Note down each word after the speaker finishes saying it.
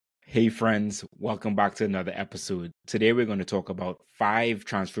Hey friends, welcome back to another episode. Today we're going to talk about 5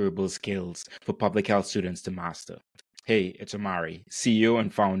 transferable skills for public health students to master. Hey, it's Omari, CEO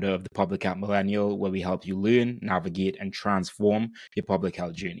and founder of the Public Health Millennial, where we help you learn, navigate, and transform your public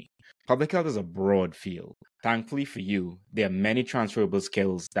health journey. Public health is a broad field. Thankfully for you, there are many transferable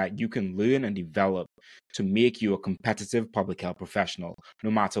skills that you can learn and develop to make you a competitive public health professional,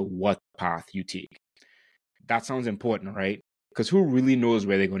 no matter what path you take. That sounds important, right? Because who really knows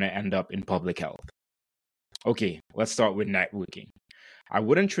where they're going to end up in public health? Okay, let's start with networking. I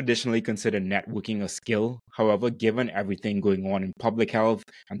wouldn't traditionally consider networking a skill. However, given everything going on in public health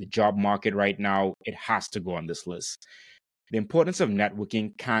and the job market right now, it has to go on this list. The importance of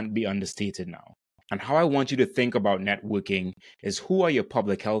networking can't be understated now. And how I want you to think about networking is who are your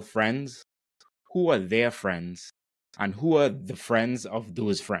public health friends, who are their friends, and who are the friends of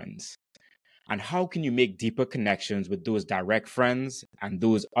those friends. And how can you make deeper connections with those direct friends and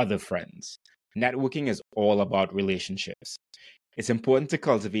those other friends? Networking is all about relationships. It's important to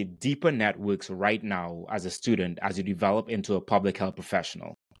cultivate deeper networks right now as a student as you develop into a public health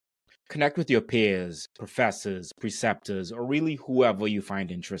professional. Connect with your peers, professors, preceptors, or really whoever you find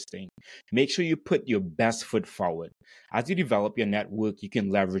interesting. Make sure you put your best foot forward. As you develop your network, you can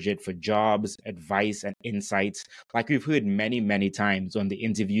leverage it for jobs, advice, and insights, like we've heard many times on the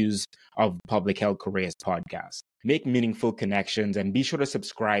interviews of Public Health Careers podcast. Make meaningful connections and be sure to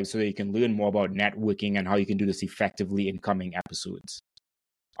subscribe so that you can learn more about networking and how you can do this effectively in coming episodes.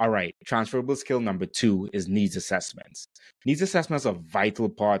 All right, transferable skill number 2 is needs assessments. Needs assessments are a vital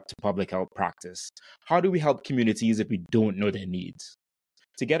part to public health practice. How do we help communities if we don't know their needs?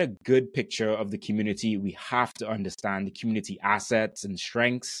 To get a good picture of the community, we have to understand the community assets and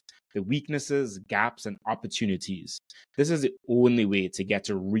strengths, the weaknesses, gaps, and opportunities. This is the only way to get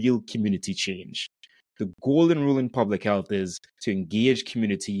to real community change. The golden rule in public health is to engage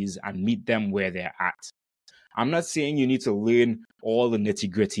communities and meet them where they're at. I'm not saying you need to learn all the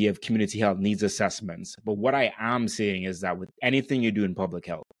nitty-gritty of community health needs assessments, but what I am saying is that with anything you do in public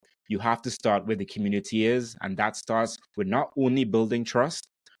health, you have to start where the community is, and that starts with not only building trust,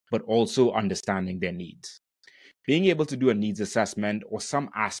 but also understanding their needs. Being able to do a needs assessment or some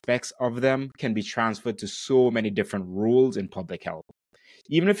aspects of them can be transferred to so many different roles in public health.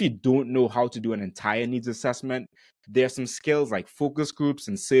 Even if you don't know how to do an entire needs assessment, there are some skills like focus groups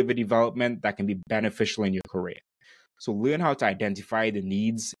and survey development that can be beneficial in your career. So learn how to identify the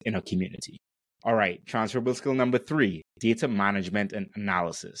needs in a community. All right, transferable skill number 3, data management and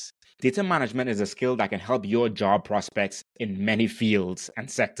analysis. Data management is a skill that can help your job prospects in many fields and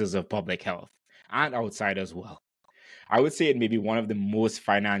sectors of public health and outside as well. I would say it may be one of the most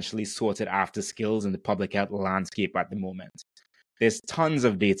financially sorted after skills in the public health landscape at the moment. There's tons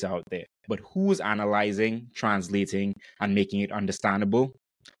of data out there, but who's analyzing, translating, and making it understandable?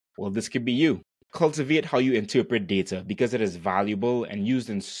 Well, this could be you. Cultivate how you interpret data because it is valuable and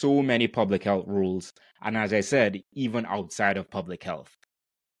used in so many public health roles, and as I said, even outside of public health.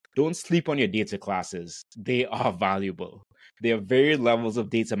 Don't sleep on your data classes. They are valuable. There are various levels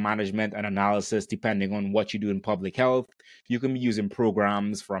of data management and analysis depending on what you do in public health. You can be using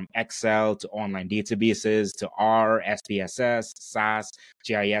programs from Excel to online databases to R, SPSS, SAS,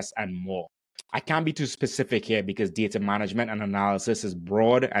 GIS, and more. I can't be too specific here because data management and analysis is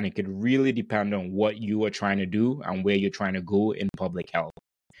broad and it could really depend on what you are trying to do and where you're trying to go in public health.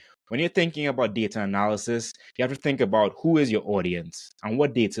 When you're thinking about data analysis, you have to think about who is your audience and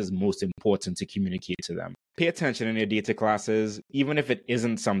what data is most important to communicate to them. Pay attention in your data classes, even if it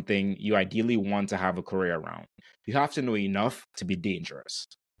isn't something you ideally want to have a career around. You have to know enough to be dangerous.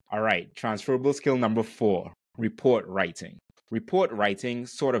 All right, transferable skill number 4, report writing. Report writing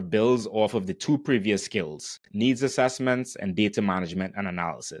sort of builds off of the 2 previous skills, needs assessments and data management and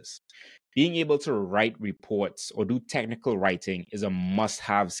analysis. Being able to write reports or do technical writing is a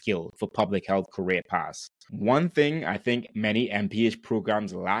must-have skill for public health career paths. One thing I think many MPH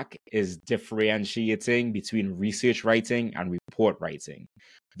programs lack is differentiating between research writing and report writing.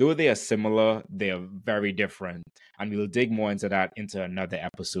 Though they are similar, they are very different, and we'll dig more into that into another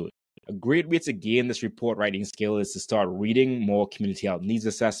episode. A great way to gain this report writing skill is to start reading more community health needs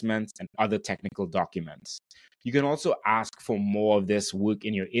assessments and other technical documents. You can also ask for more of this work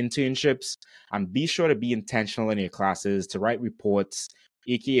in your internships and be sure to be intentional in your classes to write reports,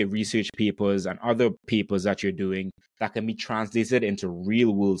 aka research papers and other papers that you're doing that can be translated into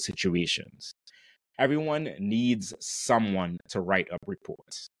real world situations. Everyone needs someone to write up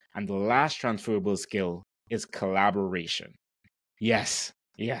reports. And the last transferable skill is collaboration. Yes,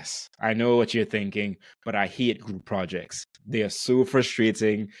 I know what you're thinking, but I hate group projects. They are so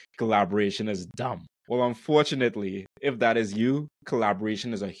frustrating. Collaboration is dumb. Well, unfortunately, if that is you,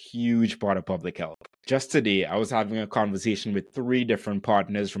 collaboration is a huge part of public health. Just today, I was having a conversation with 3 different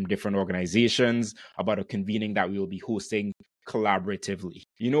partners from different organizations about a convening that we will be hosting collaboratively.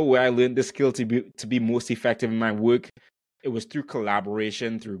 You know where I learned this skill to be most effective in my work? It was through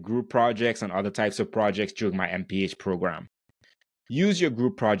collaboration, through group projects and other types of projects during my MPH program. Use your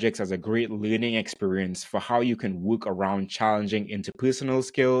group projects as a great learning experience for how you can work around challenging interpersonal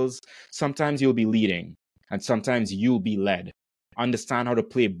skills. Sometimes you'll be leading, and sometimes you'll be led. Understand how to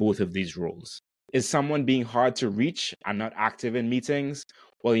play both of these roles. Is someone being hard to reach and not active in meetings?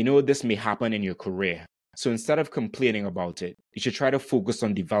 Well, this may happen in your career. So instead of complaining about it, you should try to focus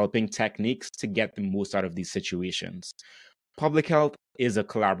on developing techniques to get the most out of these situations. Public health is a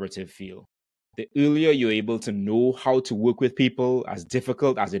collaborative field. The earlier you're able to know how to work with people, as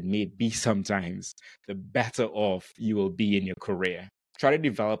difficult as it may be sometimes, the better off you will be in your career. Try to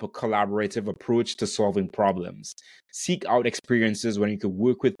develop a collaborative approach to solving problems. Seek out experiences when you can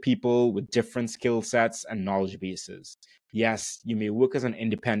work with people with different skill sets and knowledge bases. Yes, you may work as an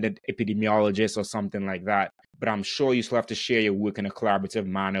independent epidemiologist or something like that, but I'm sure you still have to share your work in a collaborative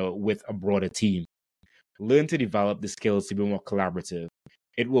manner with a broader team. Learn to develop the skills to be more collaborative.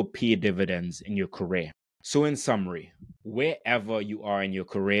 It will pay dividends in your career. So, in summary, wherever you are in your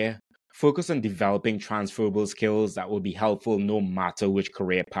career, focus on developing transferable skills that will be helpful no matter which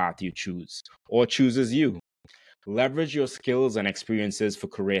career path you choose or chooses you. Leverage your skills and experiences for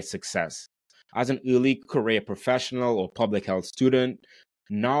career success. As an early career professional or public health student,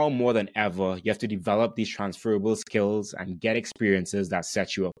 now more than ever, you have to develop these transferable skills and get experiences that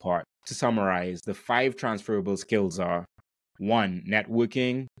set you apart. To summarize, the 5 transferable skills are: 1.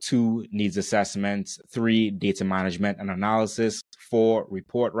 Networking. 2. Needs assessment. 3. Data management and analysis. 4.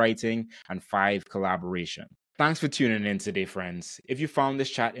 Report writing. And 5. Collaboration. Thanks for tuning in today, friends. If you found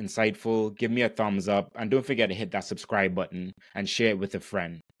this chat insightful, give me a thumbs up and don't forget to hit that subscribe button and share it with a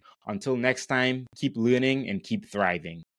friend. Until next time, keep learning and keep thriving.